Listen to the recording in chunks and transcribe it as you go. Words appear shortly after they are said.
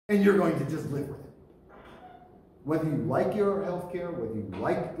And you're going to just live with it. Whether you like your health care, whether you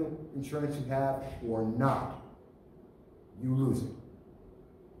like the insurance you have or not, you lose it.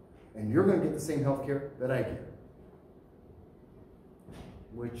 And you're going to get the same health care that I get.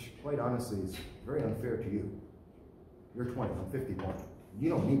 Which, quite honestly, is very unfair to you. You're 20, I'm 51. You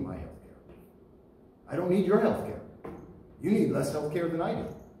don't need my health care. I don't need your health care. You need less health care than I do.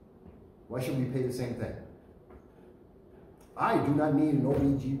 Why should we pay the same thing? I do not need an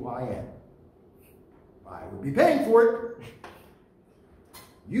OBGYN. I would be paying for it.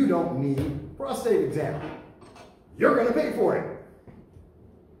 You don't need a prostate exam. You're going to pay for it.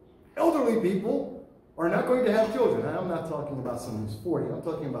 Elderly people are not going to have children. And I'm not talking about someone who's 40. I'm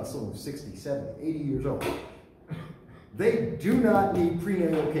talking about someone who's 60, 70, 80 years old. They do not need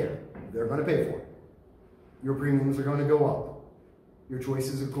prenatal care. They're going to pay for it. Your premiums are going to go up. Your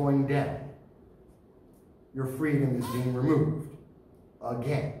choices are going down. Your freedom is being removed.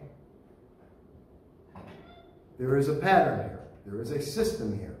 Again. There is a pattern here. There is a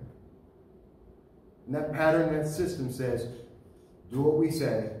system here. And that pattern, that system says, do what we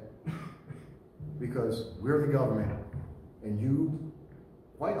say, because we're the government, and you,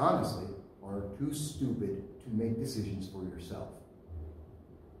 quite honestly, are too stupid to make decisions for yourself.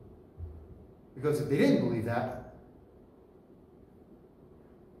 Because if they didn't believe that,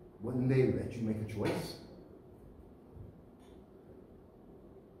 wouldn't they let you make a choice?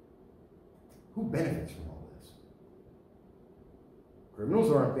 Who benefits from all this?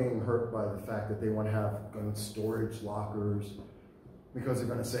 Criminals aren't being hurt by the fact that they want to have gun storage lockers, because they're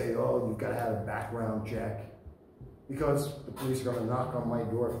going to say, oh, you've got to have a background check, because the police are going to knock on my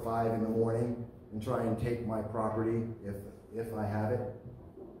door at 5 in the morning and try and take my property if I have it.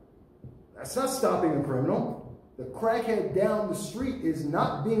 That's not stopping the criminal. The crackhead down the street is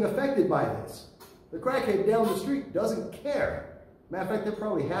not being affected by this. The crackhead down the street doesn't care. Matter of fact, they're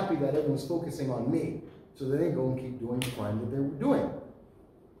probably happy that everyone's focusing on me, so they didn't go and keep doing the crime that they were doing.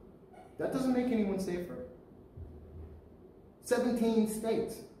 That doesn't make anyone safer. 17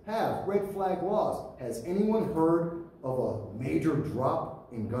 states have red flag laws. Has anyone heard of a major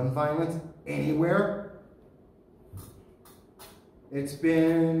drop in gun violence anywhere? It's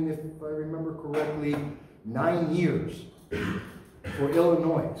been, if I remember correctly, 9 years for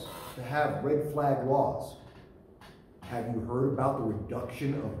Illinois to have red flag laws. Have you heard about the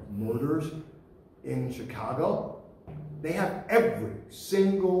reduction of murders in Chicago? They have every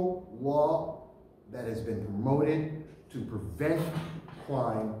single law that has been promoted to prevent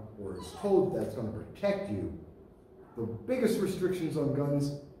crime, or is told that's going to protect you. The biggest restrictions on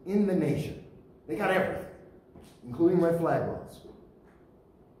guns in the nation. They got everything, including red flag laws.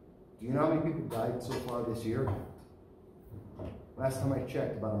 Do you know how many people died so far this year? Last time I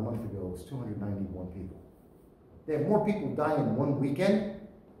checked, about a month ago, it was 291 people. They have more people die in one weekend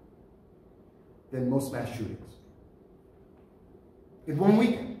than most mass shootings. In one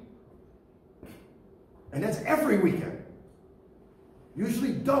weekend. And that's every weekend.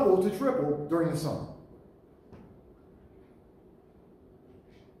 Usually double to triple during the summer.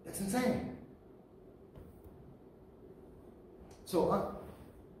 That's insane. So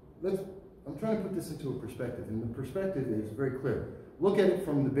I'm trying to put this into a perspective, and the perspective is very clear. Look at it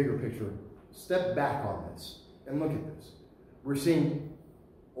from the bigger picture. Step back on this and look at this. We're seeing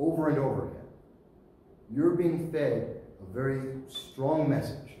over and over again, you're being fed a very strong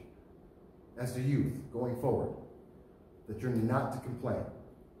message as the youth going forward, that you're not to complain,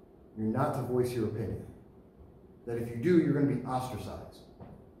 you're not to voice your opinion, that if you do, you're going to be ostracized.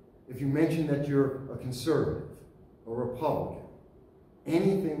 If you mention that you're a conservative, a Republican,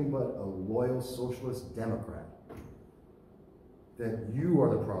 anything but a loyal socialist Democrat, that you are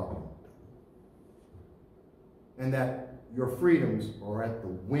the problem, and that your freedoms are at the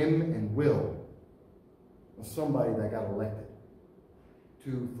whim and will of somebody that got elected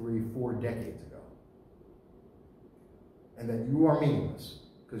 2, 3, 4 decades ago, and that you are meaningless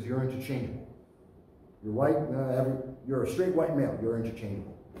because you're interchangeable. You're white, you're a straight white male, you're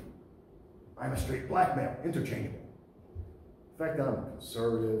interchangeable. I'm a straight black male, interchangeable. The fact that I'm a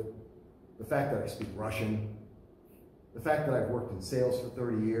conservative, the fact that I speak Russian, the fact that I've worked in sales for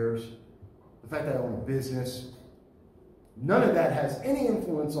 30 years, the fact that I own a business, none of that has any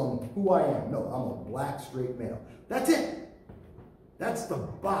influence on who I am. No, I'm a black, straight male. That's it. That's the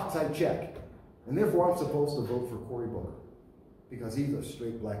box I check. And therefore, I'm supposed to vote for Cory Booker because he's a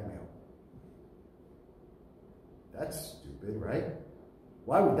straight black male. That's stupid, right?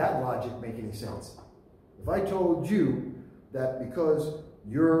 Why would that logic make any sense? If I told you that because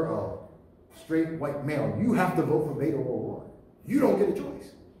you're a straight white male, you have to vote for Beto O'Rourke, you don't get a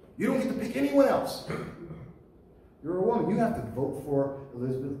choice. You don't get to pick anyone else. You're a woman, you have to vote for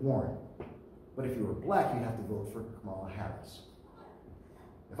Elizabeth Warren. But if you were black, you have to vote for Kamala Harris.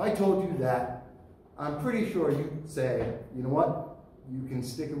 If I told you that, I'm pretty sure you'd say, you know what? You can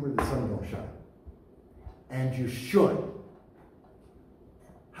stick it where the sun don't shine. And you should.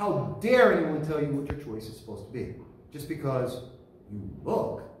 How dare anyone tell you what your choice is supposed to be? Just because you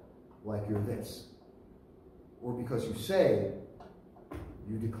look like you're this. Or because you say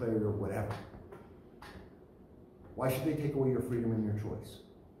you declare you're whatever. Why should they take away your freedom and your choice?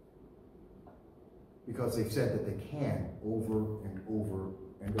 Because they've said that they can over and over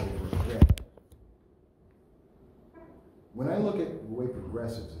and over again. When I look at the way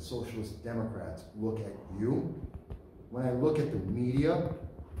progressives and socialist Democrats look at you, when I look at the media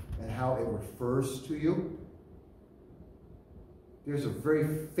and how it refers to you, there's a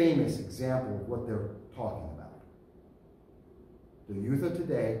very famous example of what they're talking about. The youth of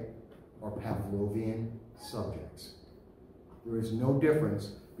today are Pavlovian subjects. There is no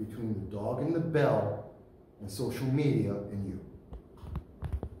difference between the dog and the bell and social media and you.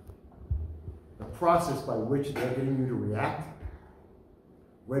 The process by which they're getting you to react,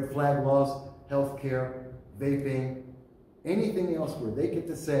 red flag laws, healthcare, vaping, anything else where they get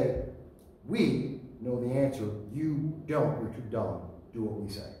to say, we know the answer, you don't, you're too dumb, do what we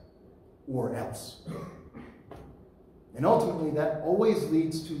say, or else. And ultimately, that always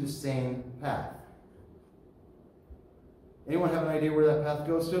leads to the same path. Anyone have an idea where that path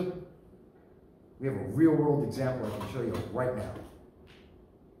goes to? We have a real-world example I can show you right now.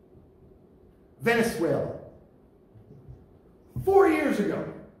 Venezuela. 4 years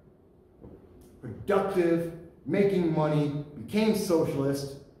ago. Productive, making money, became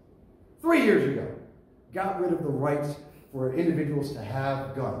socialist. 3 years ago. Got rid of the rights for individuals to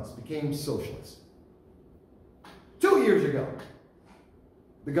have guns. Became socialist. 2 years ago.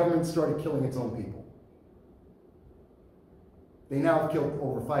 The government started killing its own people. They now have killed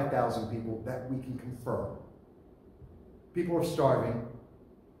over 5,000 people that we can confirm. People are starving.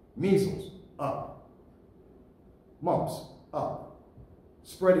 Measles, up. Mumps, up.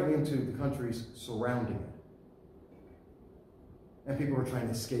 Spreading into the countries surrounding it. And people are trying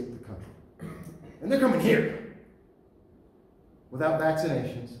to escape the country. And they're coming here. Without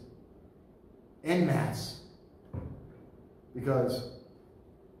vaccinations. En masse. Because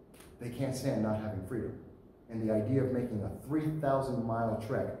they can't stand not having freedom. And the idea of making a 3,000-mile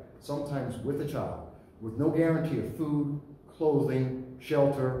trek, sometimes with a child, with no guarantee of food, clothing,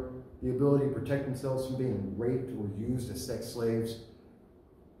 shelter, the ability to protect themselves from being raped or used as sex slaves,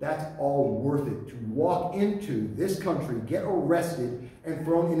 that's all worth it to walk into this country, get arrested, and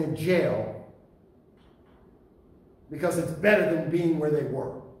thrown in a jail because it's better than being where they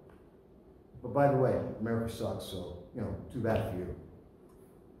were. But by the way, America sucks, so, too bad for you.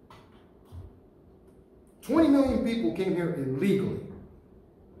 20 million people came here illegally.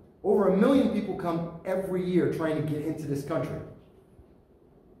 Over 1 million people come every year trying to get into this country.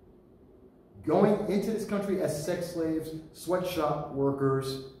 Going into this country as sex slaves, sweatshop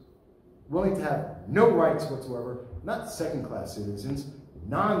workers, willing to have no rights whatsoever, not second-class citizens,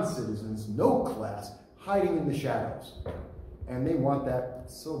 non-citizens, no class, hiding in the shadows. And they want that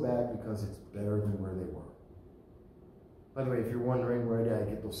so bad because it's better than where they were. By the way, if you're wondering where did I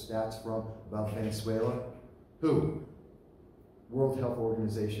get those stats from about Venezuela, who? World Health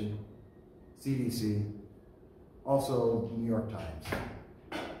Organization, CDC, also New York Times.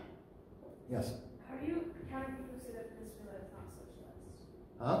 Yes? How do you counter people who say that Venezuela is not socialist?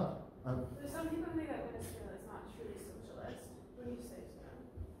 Huh? There's some people who think that Venezuela is not truly socialist. What do you say to them?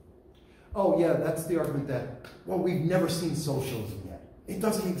 Oh yeah, that's the argument that, well, we've never seen socialism yet. It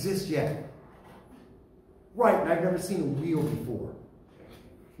doesn't exist yet. Right, and I've never seen a wheel before.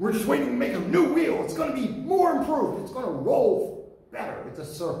 We're just waiting to make a new wheel. It's going to be more improved. It's going to roll better. It's a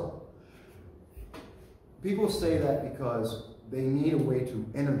circle. People say that because they need a way to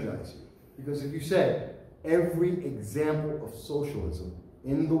energize you. Because if you say every example of socialism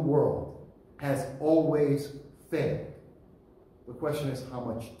in the world has always failed, the question is how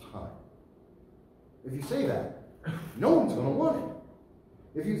much time? If you say that, no one's going to want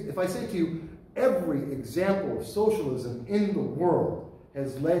it. If I say to you, every example of socialism in the world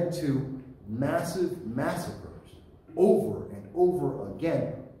has led to massive massacres over and over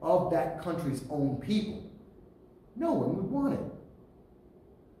again of that country's own people, no one would want it.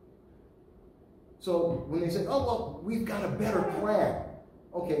 So when they say, oh, well, we've got a better plan.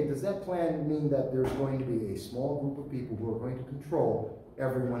 Okay, does that plan mean that there's going to be a small group of people who are going to control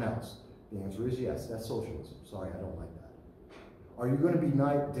everyone else? The answer is yes, that's socialism. Sorry, I don't like that. Are you going to be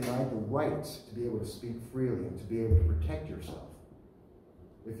denied the rights to be able to speak freely and to be able to protect yourself?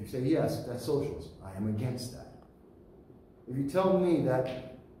 If you say yes, that's socialism. I am against that. If you tell me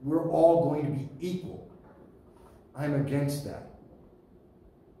that we're all going to be equal, I'm against that.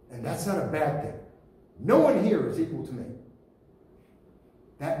 And that's not a bad thing. No one here is equal to me.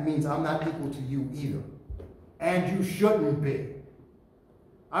 That means I'm not equal to you either. And you shouldn't be.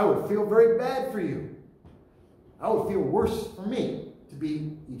 I would feel very bad for you. I would feel worse for me to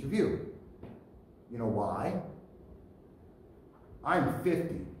be each of you. You know why? I'm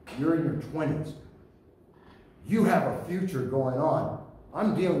 50. You're in your 20s. You have a future going on.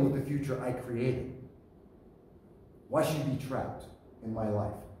 I'm dealing with the future I created. Why should you be trapped in my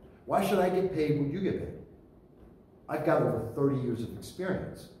life? Why should I get paid what you get paid? I've got over 30 years of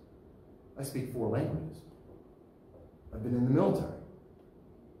experience. I speak 4 languages. I've been in the military.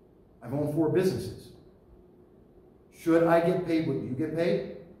 I've owned 4 businesses. Should I get paid what you get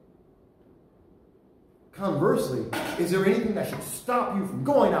paid? Conversely, is there anything that should stop you from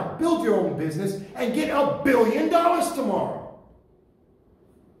going out, build your own business, and get $1 billion tomorrow?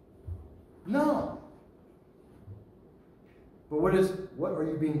 No. But what are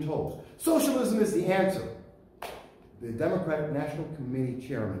you being told? Socialism is the answer. The Democratic National Committee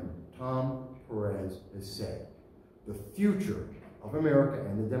Chairman, Tom Perez, has said, the future of America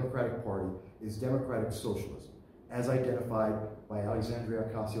and the Democratic Party is democratic socialism, as identified by Alexandria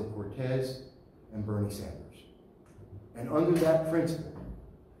Ocasio-Cortez and Bernie Sanders. And under that principle,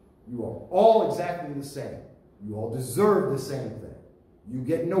 you are all exactly the same. You all deserve the same thing. You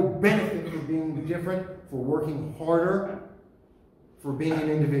get no benefit for being different, for working harder, for being an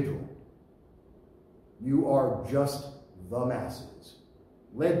individual. You are just the masses,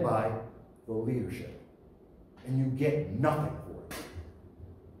 led by the leadership. And you get nothing for it.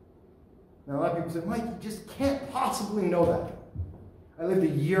 Now, a lot of people say, Mike, you just can't possibly know that. I lived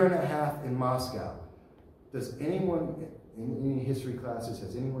 1.5 years in Moscow. Does anyone, in any history classes,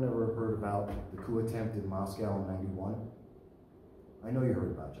 has anyone ever heard about the coup attempt in Moscow in '91? I know you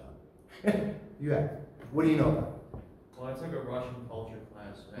heard about it, John. You have. What do you know about it? Well, I took a Russian culture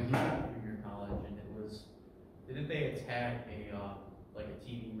class back in junior college, and it was, didn't they attack like a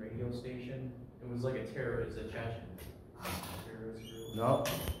TV radio station? It was like a terrorist Chechen terrorist group. No,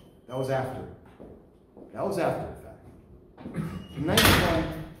 that was after. That was after the fact. In '91,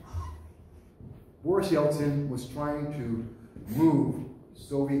 Boris Yeltsin was trying to move the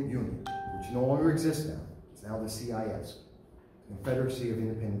Soviet Union, which no longer exists now. It's now the CIS, Confederacy of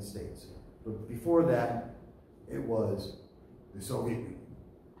Independent States. But before that, it was the Soviet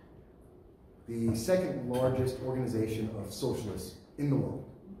Union, the second largest organization of socialists in the world.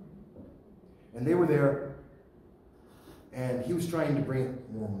 And they were there, and he was trying to bring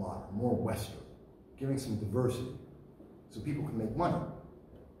it more modern, more Western, giving some diversity so people can make money.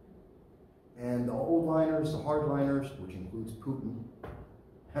 And the old-liners, the hardliners, which includes Putin,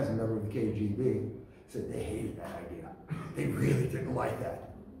 as a member of the KGB, said they hated that idea. They really didn't like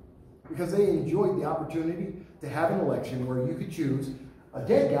that. Because they enjoyed the opportunity to have an election where you could choose a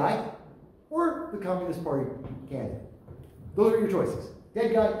dead guy or the Communist Party candidate. Those are your choices.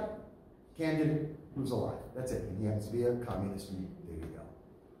 Dead guy, candidate who's alive. That's it. And he happens to be a communist, and there you go.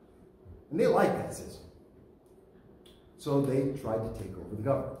 And they liked that system. So they tried to take over the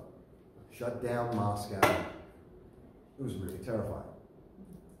government. Shut down Moscow. It was really terrifying.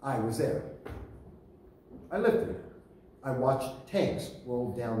 I was there. I lived there. I watched tanks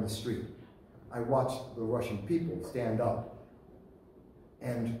roll down the street. I watched the Russian people stand up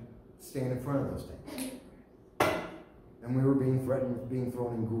and stand in front of those tanks. And we were being threatened with being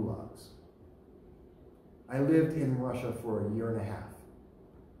thrown in gulags. I lived in Russia for 1.5 years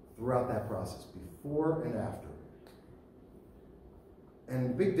throughout that process, before and after. And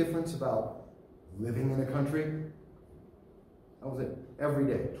the big difference about living in a country, I was it every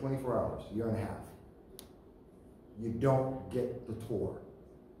day, 24 hours, 1.5 years. You don't get the tour.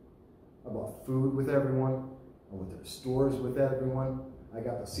 I bought food with everyone. I went to the stores with everyone. I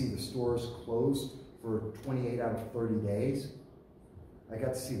got to see the stores closed for 28 out of 30 days. I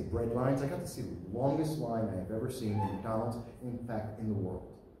got to see the bread lines. I got to see the longest line I have ever seen in McDonald's, in fact, in the world.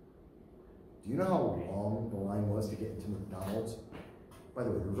 Do you know how long the line was to get into McDonald's? By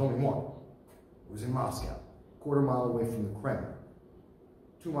the way, there was only one. It was in Moscow, 1/4 mile away from the Kremlin,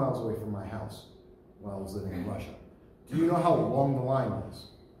 2 miles away from my house while I was living in Russia. Do you know how long the line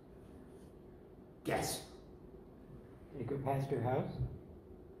was? Guess. You could pass your house?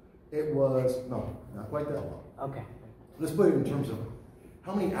 It was, no, not quite that long. Okay. Let's put it in terms of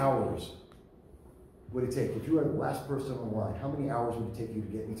how many hours would it take? If you were the last person on the line, how many hours would it take you to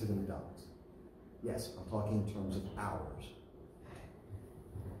get into the McDonald's? Yes, I'm talking in terms of hours.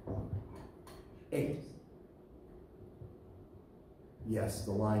 8. Yes,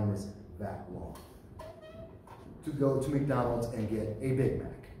 the line was that long. to go to McDonald's and get a Big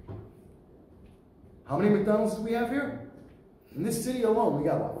Mac. How many McDonald's do we have here? In this city alone, we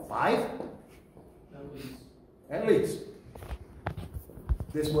got what, 5? At least. At least.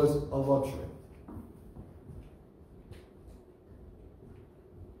 This was a luxury.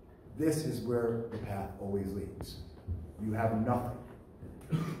 This is where the path always leads. You have nothing.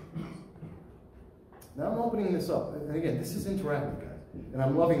 Now I'm opening this up, and again, this is interactive, guys, and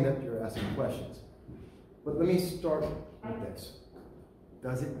I'm loving that you're asking questions. But let me start with this.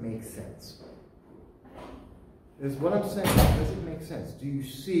 Does it make sense? Is what I'm saying, does it make sense? Do you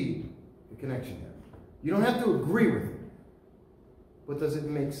see the connection there? You don't have to agree with it, but does it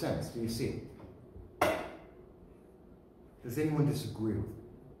make sense? Do you see it? Does anyone disagree with it?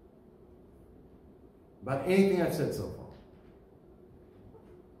 About anything I've said so far?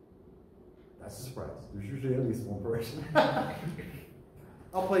 That's a surprise. There's usually at least one person.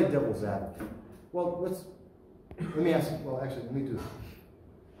 I'll play devil's advocate. Well, let me ask you, well, actually, let me do this.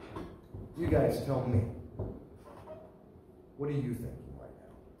 You guys tell me, what are you thinking right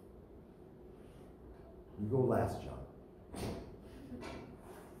now? You go last, John.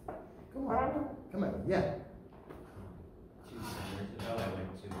 Come on, yeah. 2 summers ago, I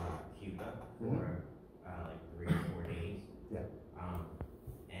went to Cuba for like 3 or 4 days. Yeah.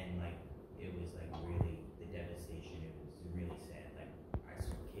 And like it was like really the devastation. It was really sad. Like I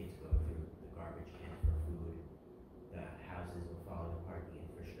saw kids go through the garbage can for food. The houses were falling apart. The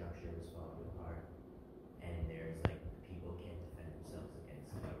infrastructure was falling apart. And there's like people can't defend themselves against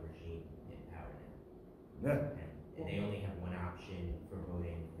a regime in power now. Yeah. And they only have one option for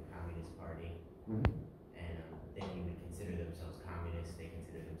voting the Communist Party. Mm-hmm. And they don't even consider themselves communists, they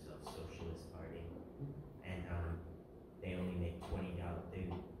consider themselves Socialist Party. And they only make $20, their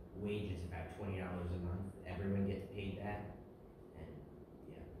wages about $20 a month. Everyone gets paid that. And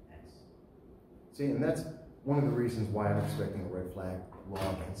yeah, that's... See, and that's one of the reasons why I'm expecting a red flag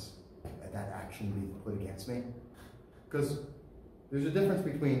law against that action be put against me. Because there's a difference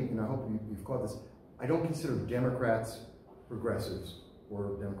between, and I hope you've caught this, I don't consider Democrats progressives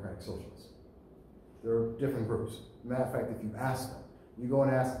or Democratic socialists. They're different groups. Matter of fact, if you ask them, you go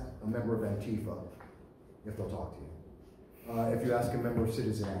and ask a member of Antifa if they'll talk to you. If you ask a member of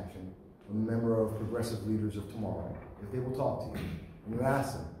Citizen Action, a member of Progressive Leaders of Tomorrow, if they will talk to you, and you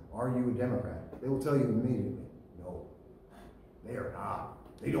ask them, are you a Democrat? They will tell you immediately, no, they are not.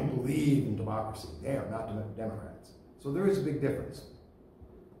 They don't believe in democracy. They are not Democrats. So there is a big difference.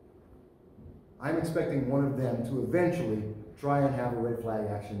 I'm expecting one of them to eventually try and have a red flag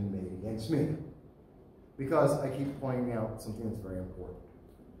action made against me. Because I keep pointing out something that's very important.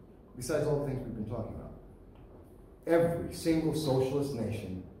 Besides all the things we've been talking about. Every single socialist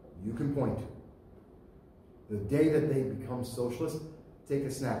nation you can point to, the day that they become socialist, take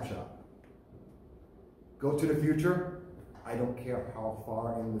a snapshot. Go to the future. I don't care how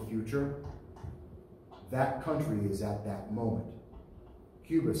far in the future. That country is at that moment.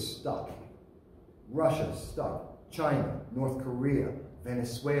 Cuba's stuck. Russia's stuck. China, North Korea,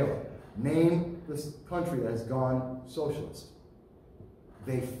 Venezuela. Name this country that has gone socialist.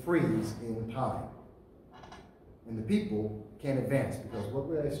 They freeze in time. And the people can't advance because what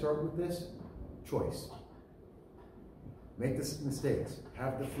would I start with this? Choice. Make the mistakes.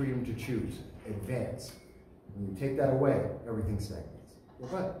 Have the freedom to choose. Advance. When you take that away, everything stagnates.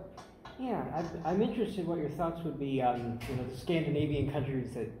 Go ahead. Yeah, I'm interested in what your thoughts would be on the Scandinavian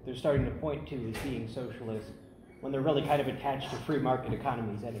countries that they're starting to point to as being socialist when they're really kind of attached to free market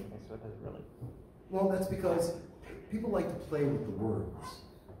economies anyway, so it doesn't really... Well, that's because people like to play with the words.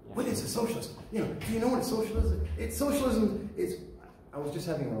 Yeah. What is a socialist? Do you know what a socialist is? It's socialism. I was just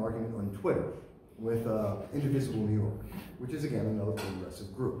having an argument on Twitter with Indivisible New York, which is again another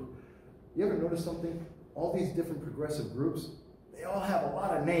progressive group. You ever notice something? All these different progressive groups, they all have a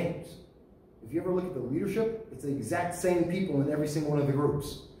lot of names. If you ever look at the leadership, it's the exact same people in every single one of the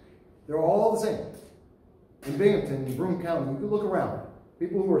groups. They're all the same. In Binghamton, in Broome County, you can look around.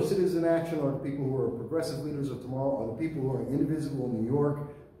 People who are Citizen Action are the people who are Progressive Leaders of Tomorrow, are the people who are Indivisible New York,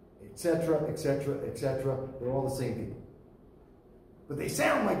 etc., etc., etc. They're all the same people. But they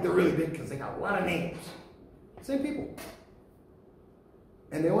sound like they're really big because they got a lot of names. Same people.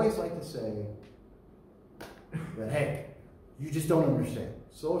 And they always like to say that, hey, you just don't understand.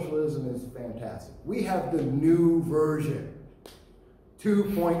 Socialism is fantastic. We have the new version,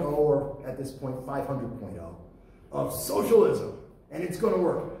 2.0, or at this point, 500.0, of socialism. And it's going to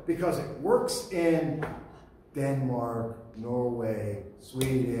work because it works in Denmark, Norway,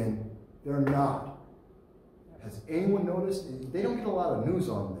 Sweden. They're not. Has anyone noticed? They don't get a lot of news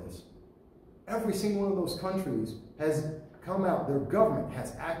on this. Every single one of those countries has come out, their government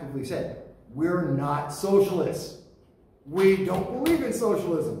has actively said, we're not socialists. We don't believe in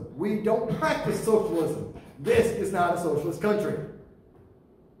socialism. We don't practice socialism. This is not a socialist country.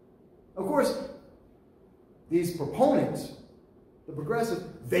 Of course, these proponents, the progressives,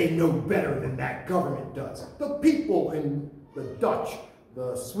 they know better than that government does. The people in the Dutch,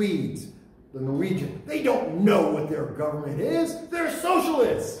 the Swedes, the Norwegians, they don't know what their government is. They're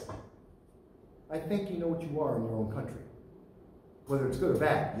socialists. I think you know what you are in your own country. Whether it's good or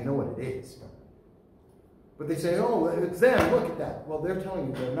bad, you know what it is. But they say, oh, it's them, look at that. Well, they're telling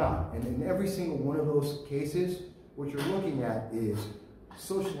you they're not. And in every single one of those cases, what you're looking at is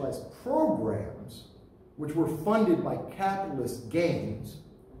socialized programs, which were funded by capitalist gains,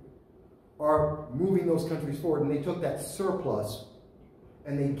 are moving those countries forward. And they took that surplus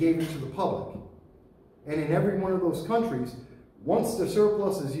and they gave it to the public. And in every one of those countries, once the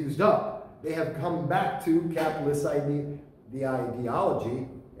surplus is used up, they have come back to capitalist the ideology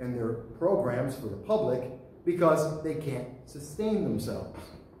and their programs for the public because they can't sustain themselves.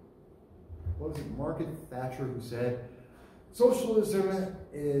 What was it, Margaret Thatcher who said, socialism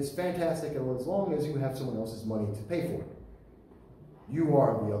is fantastic as long as you have someone else's money to pay for it. You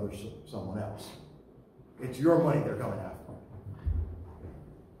are the other someone else. It's your money they're coming after.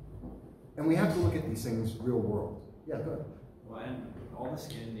 And we have to look at these things real world. Yeah, go ahead. Well, and all the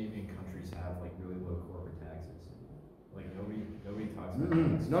Scandinavian countries have like really low corporate taxes. Like nobody talks about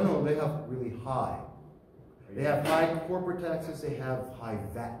taxes. No, they have really high. They have high corporate taxes. They have high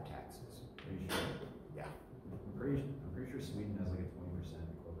VAT taxes. Are you sure? Yeah. I'm pretty sure Sweden has like a 20%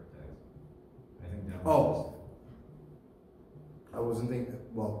 corporate tax. I think that. Oh. I wasn't thinking.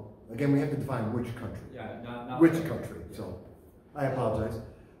 Well, again, we have to define which country. Yeah, not which like, country. Yeah. So, I apologize.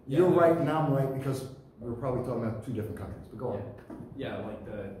 Yeah, You're right, and I'm right because we're probably talking about two different countries. But go on. Yeah, like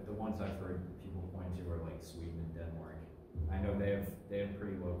the ones I've heard people point to are like Sweden and Denmark. I know they have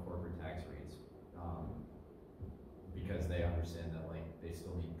pretty low corporate tax rates because they understand that like they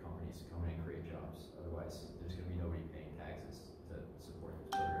still need companies to come in and create jobs. Otherwise, there's going to be nobody paying taxes to support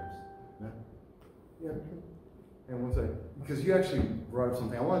those programs. Yeah. And one second, because you actually brought up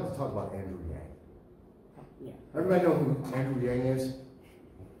something. I wanted to talk about Andrew Yang. Yeah. Everybody know who Andrew Yang is?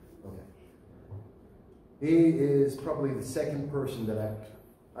 Okay. He is probably the second person that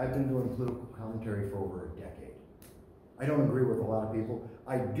I've been doing political commentary for over a decade. I don't agree with a lot of people.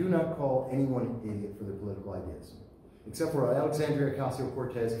 I do not call anyone an idiot for their political ideas, except for Alexandria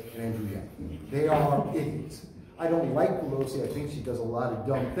Ocasio-Cortez and Andrew Yang. They are idiots. I don't like Pelosi. I think she does a lot of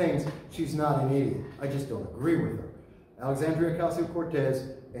dumb things. She's not an idiot. I just don't agree with her. Alexandria Ocasio-Cortez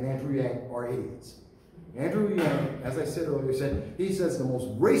and Andrew Yang are idiots. Andrew Yang, as I said earlier, he says the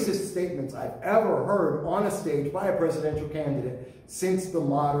most racist statements I've ever heard on a stage by a presidential candidate since the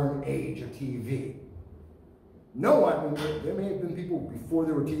modern age of TV. No, I mean, there may have been people before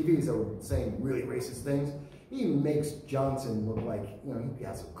there were TVs that were saying really racist things. He makes Johnson look like, he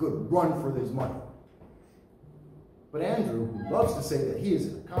has a good run for his money. But Andrew, who loves to say that he is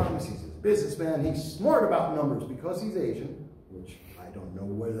an economist, he's a businessman, he's smart about numbers because he's Asian, which I don't know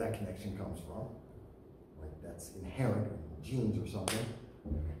where that connection comes from. Like that's inherent in genes or something,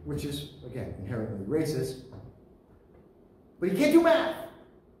 which is, again, inherently racist. But he can't do math.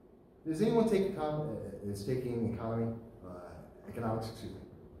 Does anyone take is taking economics, excuse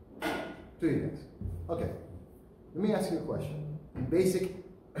me? Do you guys? Okay. Let me ask you a question. In basic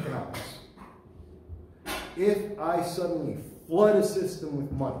economics, if I suddenly flood a system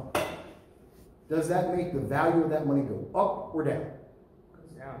with money, does that make the value of that money go up or down?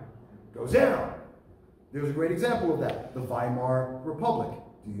 Goes down. Goes down. There's a great example of that, the Weimar Republic.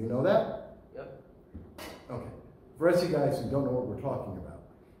 Do you know that? Yep. Okay. For us, you guys who don't know what we're talking about,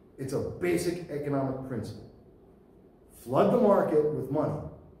 it's a basic economic principle. Flood the market with money.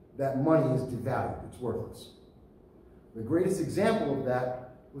 That money is devalued. It's worthless. The greatest example of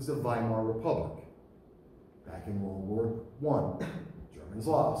that was the Weimar Republic. Back in World War I, Germans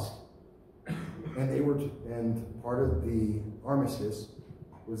lost. And part of the armistice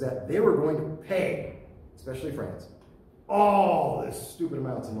was that they were going to pay, especially France, all this stupid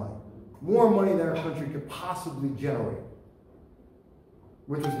amounts of money. More money than our country could possibly generate.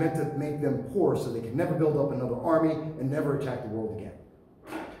 Which was meant to make them poor so they could never build up another army and never attack the world again.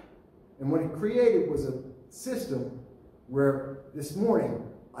 And what it created was a system where this morning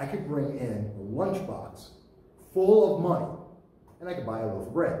I could bring in a lunchbox full of money and I could buy a loaf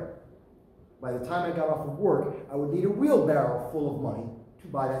of bread. By the time I got off of work, I would need a wheelbarrow full of money to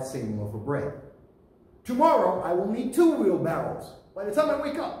buy that same loaf of bread. Tomorrow, I will need 2 wheelbarrows. By the time I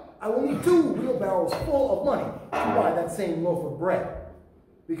wake up, I will need 2 wheelbarrows full of money to buy that same loaf of bread.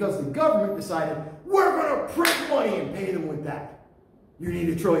 Because the government decided, we're going to print money and pay them with that. You need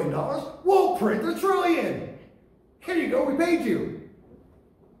 $1 trillion? We'll print $1 trillion. Here you go, we paid you.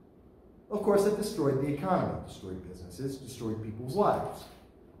 Of course, that destroyed the economy, destroyed businesses, destroyed people's lives.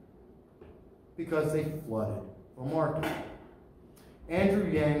 Because they flooded the market. Andrew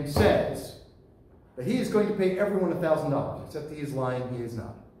Yang says that he is going to pay everyone $1,000, except he is lying, he is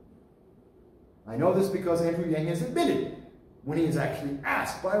not. I know this because Andrew Yang has admitted, when he is actually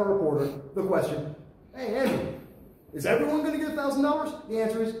asked by a reporter the question, hey Andrew, is everyone going to get $1,000? The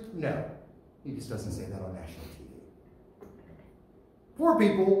answer is no. He just doesn't say that on national TV. Poor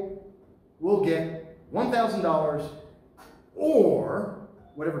people will get $1,000 or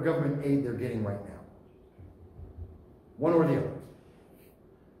whatever government aid they're getting right now. One or the other.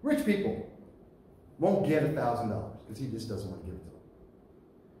 Rich people won't get $1,000 because he just doesn't want to give it to them.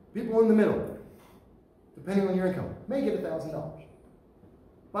 People in the middle, depending on your income, may get $1,000.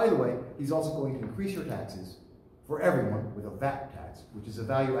 By the way, he's also going to increase your taxes for everyone with a VAT tax, which is a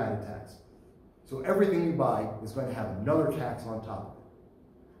value-added tax. So everything you buy is going to have another tax on top of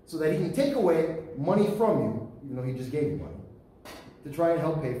it. So that he can take away money from you, even though he just gave you money, to try and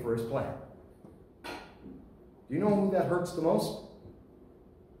help pay for his plan. Do you know who that hurts the most?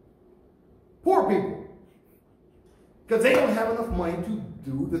 Poor people. Because they don't have enough money to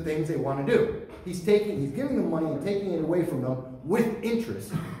do the things they want to do. He's giving them money and taking it away from them with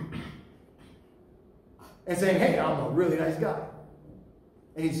interest. And saying, hey, I'm a really nice guy.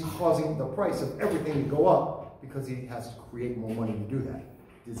 And he's causing the price of everything to go up because he has to create more money to do that.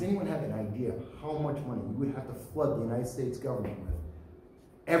 Does anyone have an idea of how much money you would have to flood the United States government with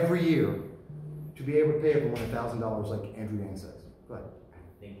every year to be able to pay everyone $1,000 like Andrew Yang says? Go ahead.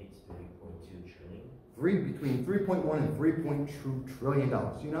 I think it's 3.2 trillion. Between 3.1 and 3.2 trillion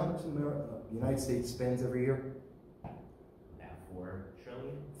dollars. Do you know how much the United States spends every year? About 4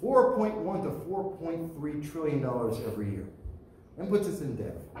 trillion. 4.1 to 4.3 trillion dollars every year. And puts us in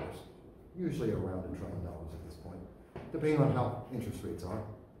debt, of course. Usually around $1 trillion at this point, depending on how interest rates are.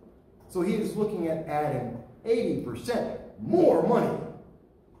 So he is looking at adding 80% more money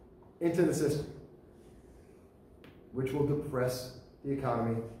into the system, which will depress the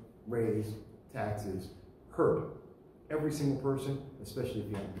economy, raise taxes, hurt every single person, especially if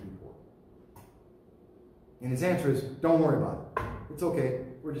you happen to be poor. And his answer is, don't worry about it. It's okay,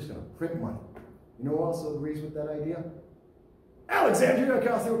 we're just going to print money. You know who also agrees with that idea? Alexandria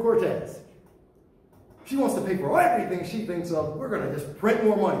Ocasio-Cortez. She wants to pay for everything she thinks of. We're going to just print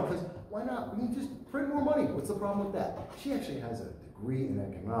more money. Because why not? We can just print more money. What's the problem with that? She actually has a degree in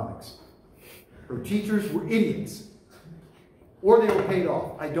economics. Her teachers were idiots. Or they were paid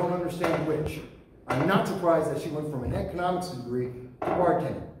off. I don't understand which. I'm not surprised that she went from an economics degree to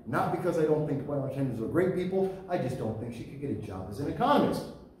bartending. Not because I don't think bartenders are great people. I just don't think she could get a job as an economist.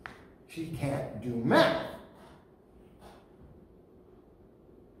 She can't do math.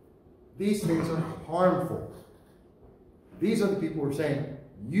 These things are harmful. These are the people who are saying,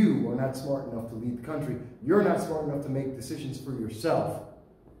 you are not smart enough to lead the country. You're not smart enough to make decisions for yourself.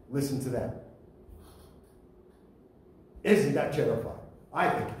 Listen to them. Isn't that terrifying? I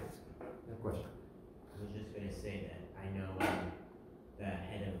think it is. That question. I was just going to say that I know the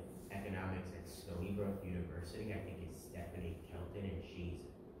head of economics at Stony Brook University, I think is Stephanie Kelton, and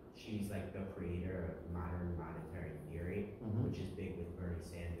she's like the creator of modern monetary theory, which is big with Bernie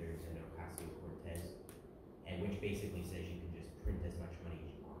Sanders and Ocasio-Cortez, and which basically says you can just print as much money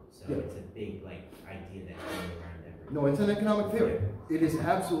as you want. So it's a big idea that's going around everywhere. No, it's an economic theory. It is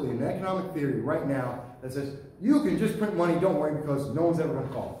absolutely an economic theory right now that says you can just print money, don't worry, because no one's ever going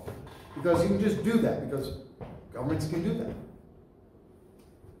to call. Because you can just do that, because governments can do that.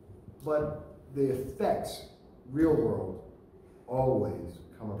 But the effects, real world, always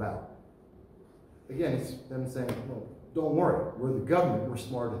come about. Again, it's them saying, well, don't worry, we're the government, we're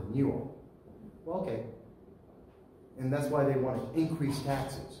smarter than you are. Well, okay. And that's why they want to increase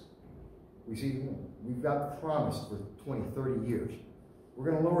taxes. We see, we've got promised for 20, 30 years. We're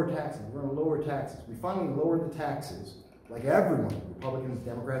going to lower taxes, we're going to lower taxes. We finally lowered the taxes, like everyone, Republicans,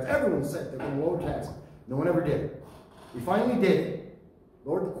 Democrats, everyone said they're going to lower taxes. No one ever did it. We finally did it,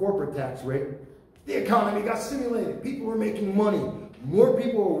 lowered the corporate tax rate. The economy got stimulated. People were making money. More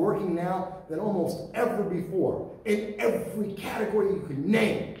people are working now than almost ever before, in every category you could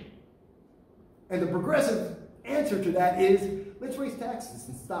name. And the progressive answer to that is, let's raise taxes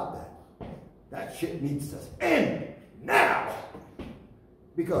and stop that. That shit needs to end now.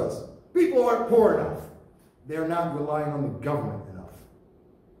 Because people aren't poor enough. They're not relying on the government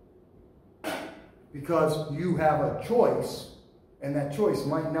enough. Because you have a choice, and that choice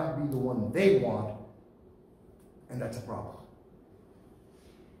might not be the one they want, and that's a problem.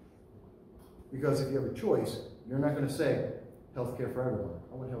 Because if you have a choice, you're not going to say, health care for everyone.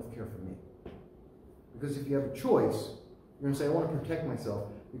 I want health care for me. Because if you have a choice, you're going to say, I want to protect myself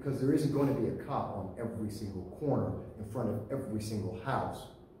because there isn't going to be a cop on every single corner in front of every single house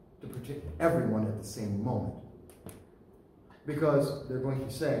to protect everyone at the same moment. Because they're going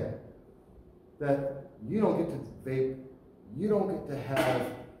to say that you don't get to vape, you don't get to have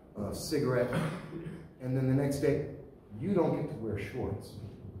a cigarette, and then the next day, you don't get to wear shorts.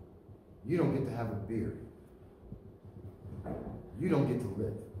 You don't get to have a beard. You don't get to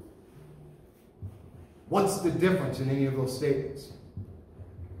live. What's the difference in any of those statements?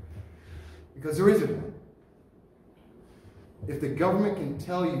 Because there isn't one. If the government can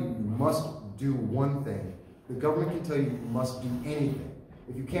tell you you must do one thing, the government can tell you you must do anything.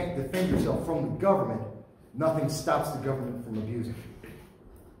 If you can't defend yourself from the government, nothing stops the government from abusing you.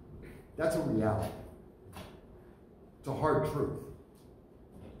 That's a reality. It's a hard truth.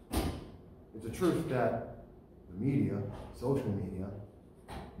 It's a truth that the media, social media,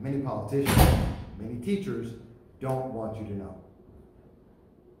 many politicians, many teachers don't want you to know.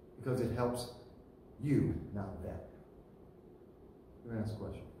 Because it helps you, not them. You're going to ask a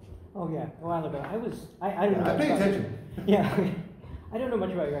question. Oh yeah, a while ago. I don't know. I pay attention. Yeah, I don't know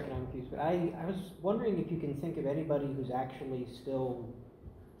much about your economic views, but I was wondering if you can think of anybody who's actually still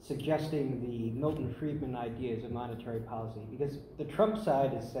suggesting the Milton Friedman ideas of monetary policy. Because the Trump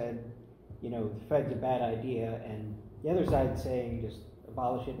side has said, you know, the Fed's a bad idea, and the other side is saying just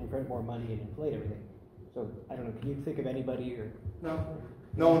abolish it and print more money and inflate everything. So, I don't know, can you think of anybody or?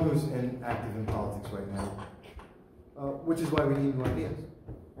 No one who's active in politics right now, which is why we need new ideas.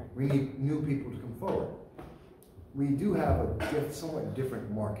 Right. We need new people to come forward. We do have a somewhat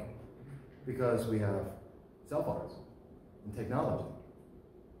different market because we have cell phones and technology.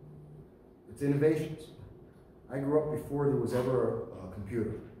 It's innovations. I grew up before there was ever a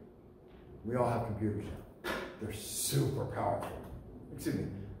computer. We all have computers now. They're super powerful. Excuse me,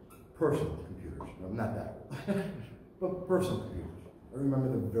 personal computers. No, not that old. But personal computers. I remember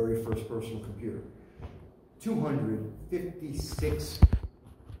the very first personal computer. 256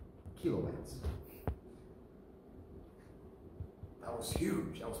 kilowatts. That was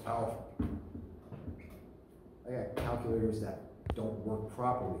huge. That was powerful. I got calculators that don't work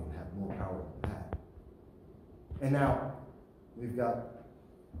properly and have more power than that. And now we've got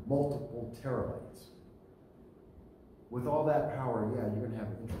multiple terabytes. With all that power, yeah, you're going to have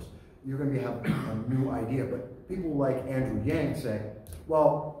interest. You're going to have a new idea. But people like Andrew Yang say,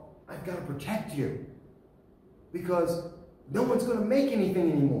 well, I've got to protect you because no one's going to make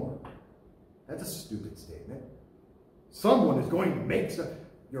anything anymore. That's a stupid statement. Someone is going to make stuff.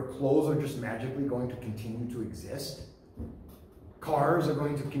 Your clothes are just magically going to continue to exist. Cars are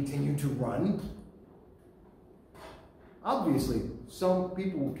going to continue to run. Obviously, some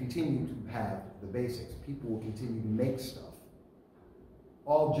people will continue to have the basics. People will continue to make stuff.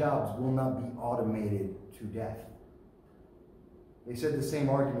 All jobs will not be automated to death. They said the same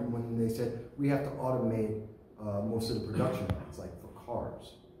argument when they said we have to automate most of the production lines, like for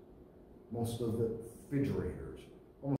cars. Most of the refrigerators,